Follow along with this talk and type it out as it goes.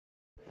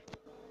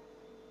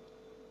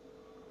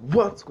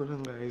What's going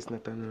on, guys?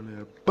 Nathaniel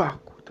here,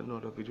 back with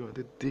another video.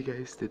 And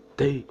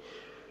today,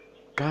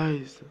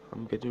 guys,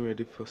 I'm getting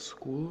ready for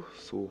school,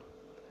 so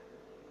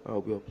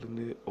I'll be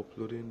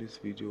uploading this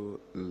video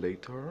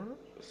later.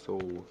 So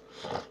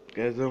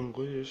guys, I'm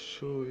going to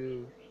show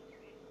you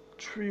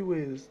 3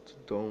 ways to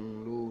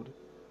download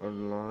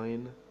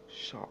online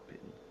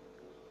shopping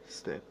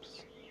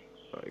steps.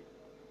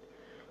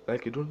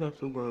 Like you don't have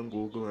to go on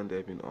Google and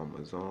type in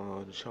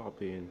Amazon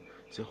shopping,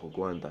 say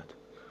go on that.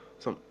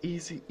 Some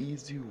easy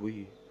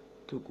way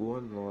to go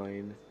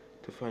online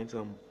to find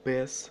some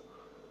best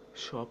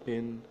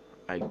shopping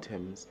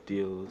items,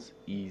 deals,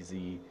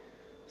 easy,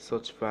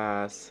 search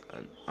fast,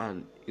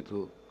 and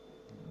it'll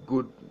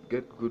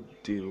get good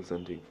deals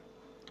and things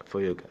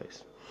for you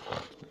guys.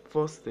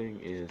 First thing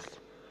is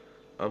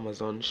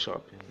Amazon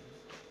shopping.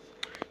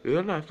 You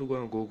don't have to go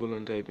on Google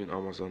and type in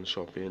Amazon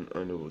shopping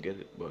and you will get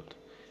it, but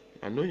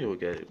I know you will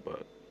get it,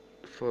 but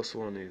the first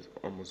one is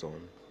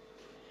Amazon.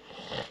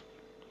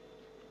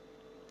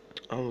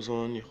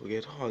 Amazon, you can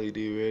get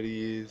holiday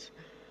readies,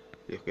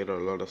 you can get a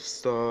lot of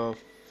stuff,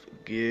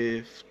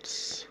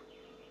 gifts,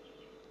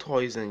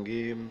 toys and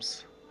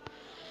games,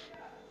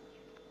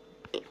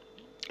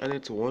 and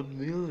it's 1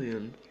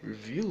 million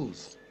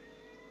reviews,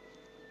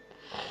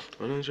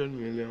 100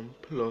 million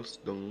plus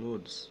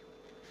downloads.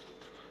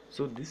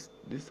 So this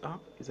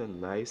app is a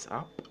nice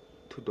app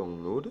to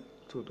download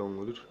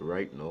it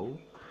right now,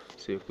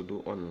 so you could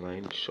do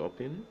online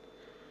shopping.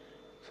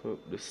 So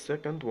the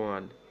second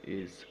one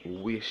is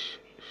Wish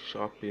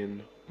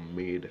shopping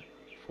made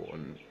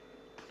fun.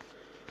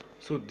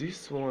 So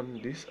this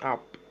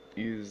app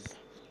is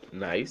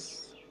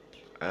nice.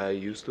 I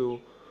used to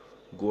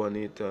go on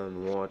it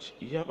and watch.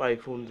 You have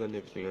iPhones and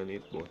everything on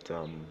it, but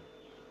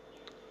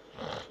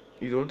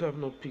you don't have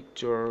no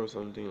picture or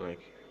something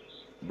like,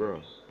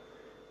 bro.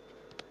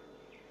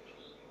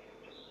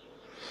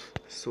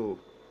 So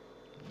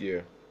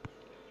yeah,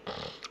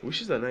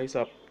 which is a nice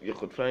app. You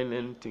could find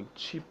anything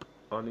cheap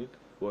on it,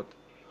 but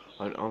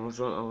on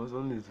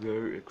Amazon is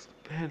very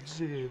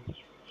expensive.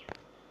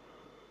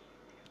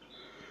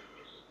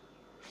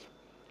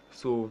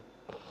 So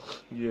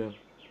yeah,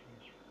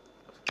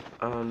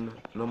 and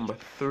number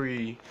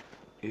 3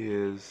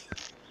 is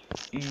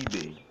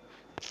eBay.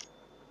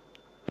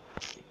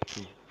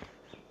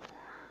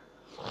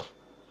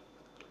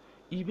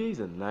 eBay is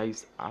a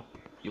nice app.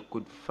 You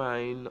could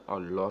find a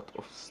lot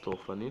of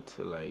stuff on it,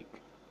 like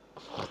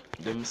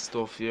them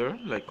stuff here,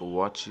 like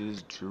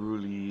watches,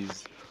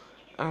 jewelries,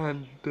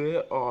 and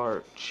they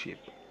are cheap.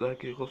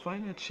 Like you could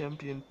find a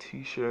champion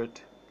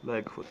t-shirt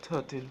like for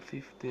 13,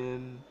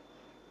 15.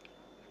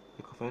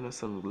 You could find a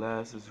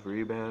sunglasses,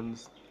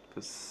 Ray-Bans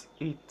for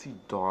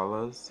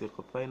 $80. You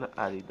could find a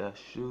Adidas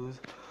shoes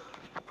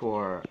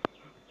for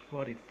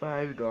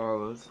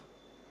 $45.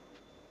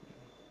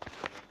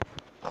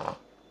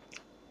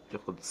 You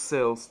could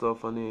sell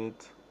stuff on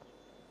it.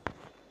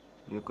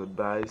 You could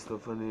buy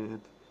stuff on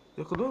it.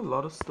 You could do a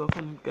lot of stuff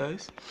on it,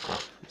 guys.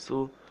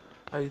 So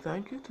I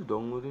thank you to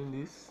downloading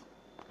this.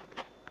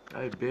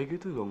 I beg you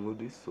to download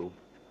this. So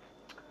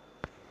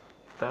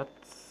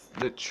that's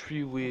the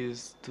 3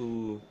 ways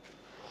to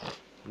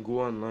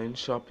go online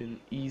shopping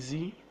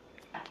easy.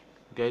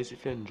 Guys,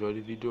 if you enjoyed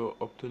the video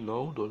up to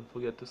now, don't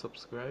forget to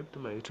subscribe to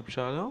my YouTube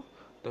channel.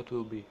 That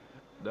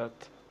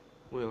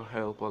will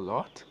help a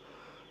lot.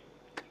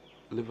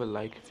 Leave a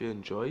like if you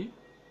enjoy.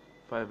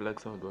 5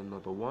 likes and I'll do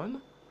another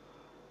one.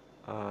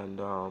 And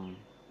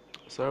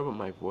sorry about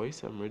my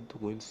voice. I'm ready to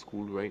go in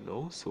school right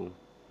now, so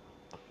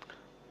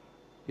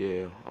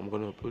yeah, I'm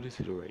gonna upload this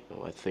video right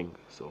now, I think.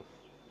 So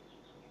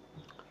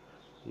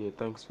yeah,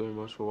 thanks very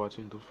much for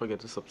watching. Don't forget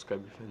to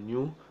subscribe if you're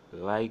new,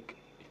 like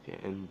if you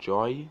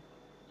enjoy.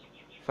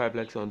 5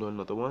 likes and I'll do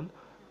another one.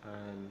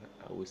 And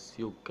I will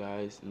see you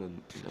guys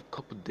in a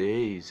couple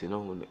days, in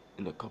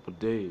a couple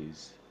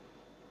days.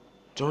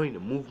 Join the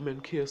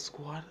Movement Care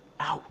Squad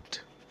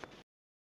out.